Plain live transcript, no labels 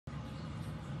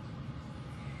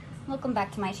Welcome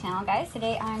back to my channel, guys.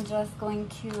 Today I'm just going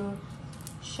to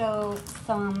show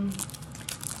some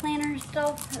planner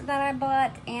stuff that I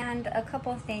bought and a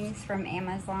couple things from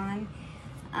Amazon.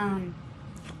 I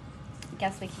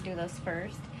guess we should do those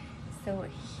first. So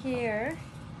here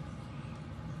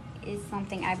is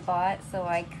something I bought so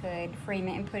I could frame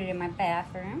it and put it in my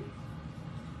bathroom.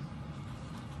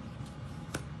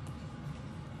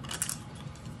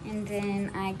 And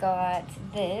then I got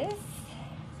this.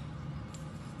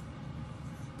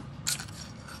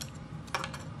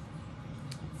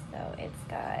 So it's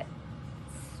got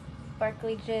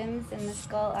sparkly gems in the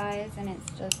skull eyes, and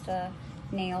it's just a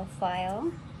nail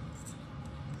file.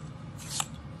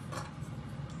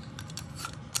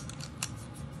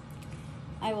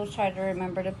 I will try to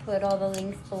remember to put all the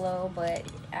links below, but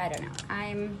I don't know.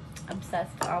 I'm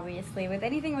obsessed, obviously, with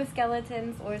anything with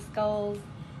skeletons or skulls.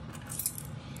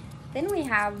 Then we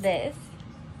have this,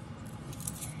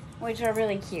 which are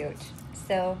really cute.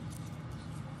 So,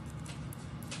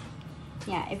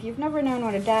 yeah, if you've never known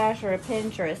what a dash or a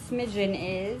pinch or a smidgen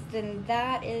is, then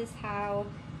that is how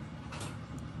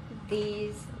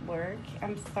these work.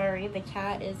 I'm sorry, the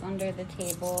cat is under the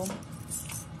table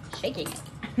shaking it.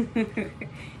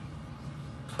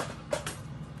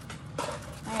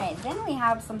 Alright, then we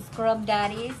have some Scrub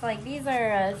Daddies. Like, these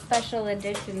are a special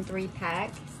edition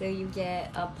 3-pack. So you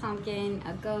get a pumpkin,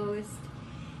 a ghost,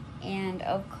 and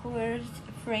of course,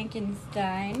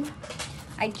 Frankenstein.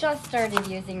 I just started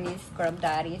using these Scrub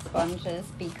Daddy sponges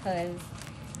because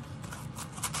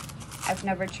I've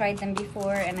never tried them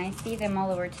before, and I see them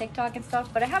all over TikTok and stuff,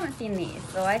 but I haven't seen these.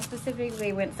 So I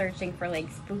specifically went searching for like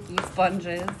spooky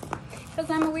sponges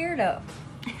because I'm a weirdo.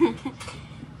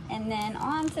 And then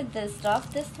on to this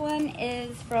stuff. This one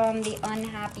is from the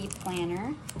Unhappy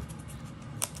Planner.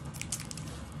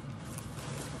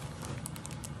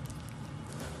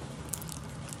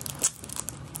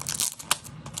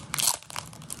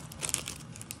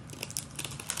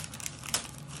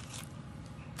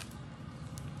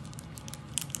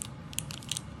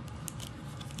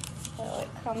 So it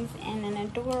comes in an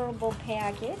adorable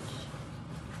package.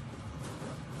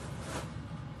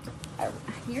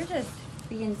 You're just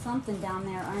being something down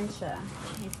there, aren't you?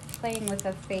 He's playing with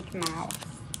a fake mouse.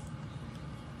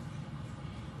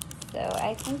 So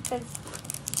I think this,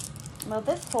 well,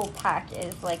 this whole pack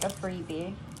is like a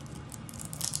freebie.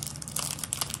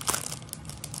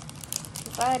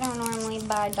 Because I don't normally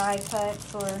buy die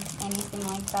cuts or anything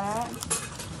like that.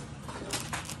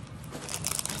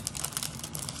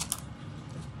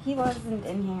 He wasn't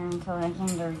in here until I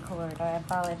came to record. I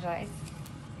apologize.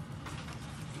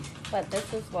 But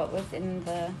this is what was in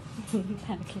the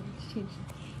package. He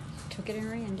took it and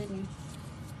ran, didn't he?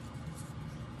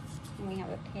 And we have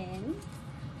a pin.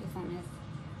 This one is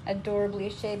adorably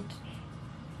shaped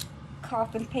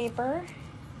coffin paper.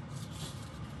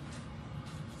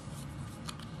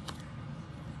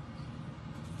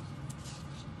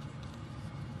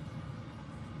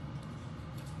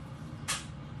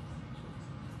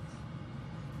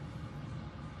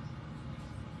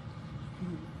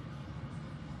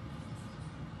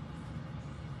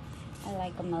 I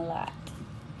like them a lot.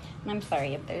 And I'm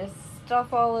sorry if there's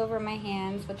stuff all over my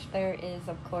hands, which there is,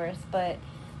 of course, but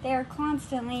they are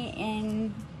constantly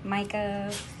in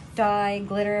mica, dye,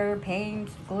 glitter, paint,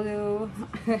 glue.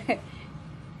 Alright,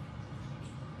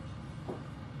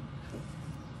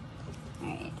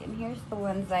 and here's the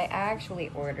ones I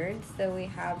actually ordered. So we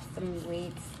have some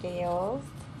weight scales.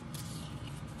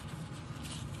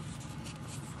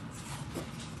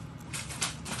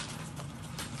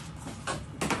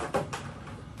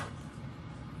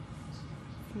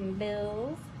 Some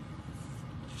bills.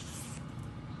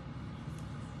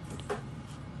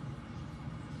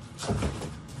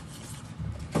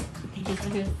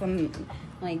 These are some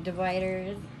like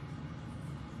dividers.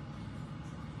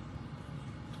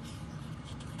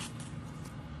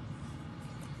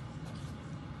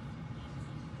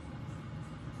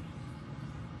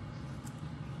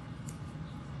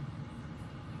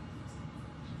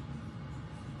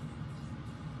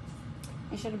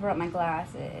 I should have brought my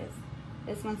glasses.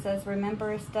 This one says,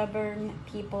 remember, stubborn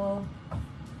people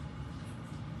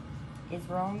is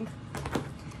wrong.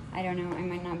 I don't know, I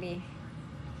might not be.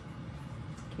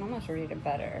 I can almost read it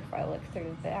better if I look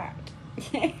through that.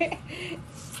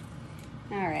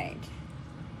 Alright.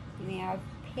 We have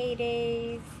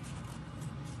paydays.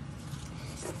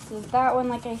 So that one,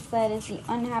 like I said, is the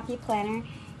Unhappy Planner.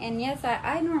 And yes,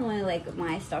 I normally like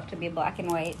my stuff to be black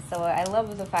and white, so I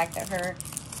love the fact that her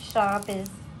shop is,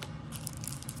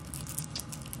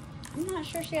 I'm not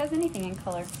sure she has anything in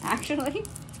color, actually.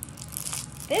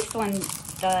 This one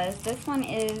does. This one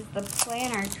is the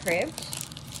Planner Crypt.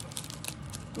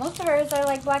 Most of hers are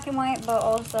like black and white, but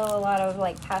also a lot of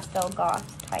like pastel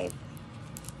goth type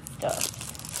stuff.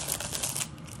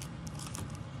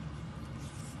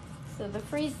 So the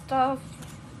free stuff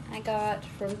I got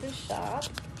from the shop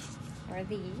are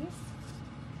these.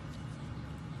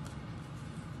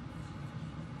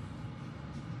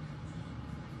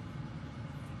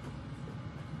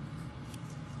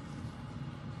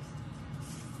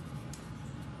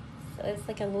 So it's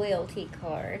like a loyalty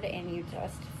card, and you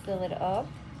just fill it up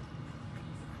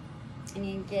and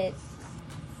you get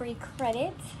free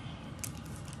credit.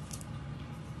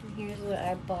 And here's what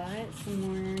I bought, some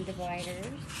more dividers,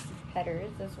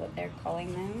 headers is what they're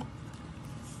calling them.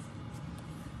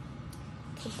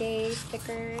 Today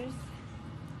stickers.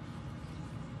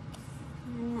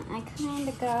 And I kind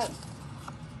of got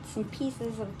some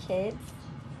pieces of kids.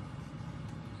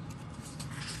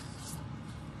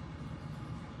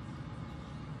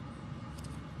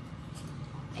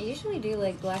 I usually do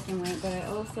like black and white, but I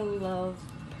also love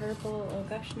purple. Oh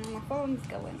gosh, now my phone's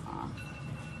going off.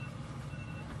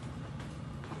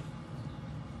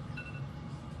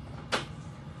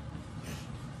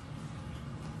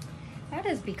 That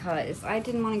is because I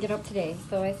didn't want to get up today,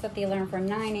 so I set the alarm for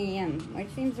 9 a.m., which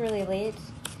seems really late,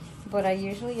 but I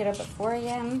usually get up at 4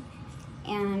 a.m.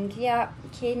 And yeah,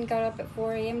 Caden got up at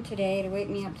 4 a.m. today to wake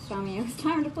me up to tell me it was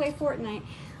time to play Fortnite.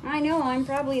 I know I'm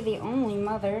probably the only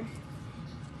mother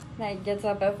that gets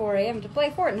up at 4 a.m. to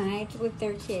play Fortnite with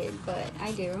their kid, but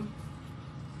I do.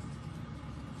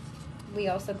 We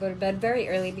also go to bed very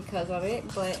early because of it,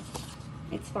 but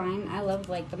it's fine. I love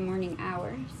like the morning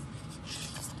hours.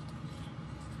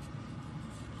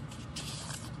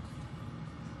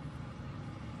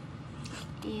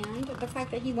 And the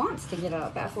fact that he wants to get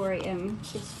up at 4 a.m.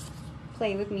 to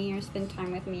play with me or spend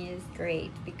time with me is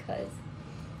great, because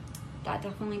that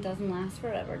definitely doesn't last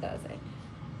forever, does it?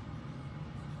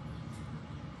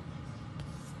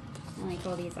 I like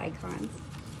all these icons.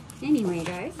 Anyway,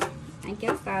 guys, I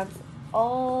guess that's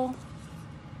all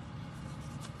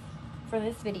for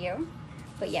this video.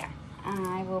 But yeah,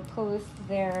 I will post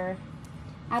their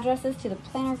addresses to the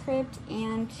Planner Crypt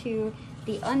and to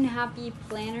the Unhappy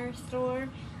Planner store.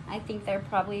 I think they're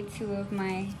probably two of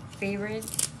my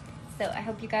favorites. So I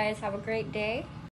hope you guys have a great day.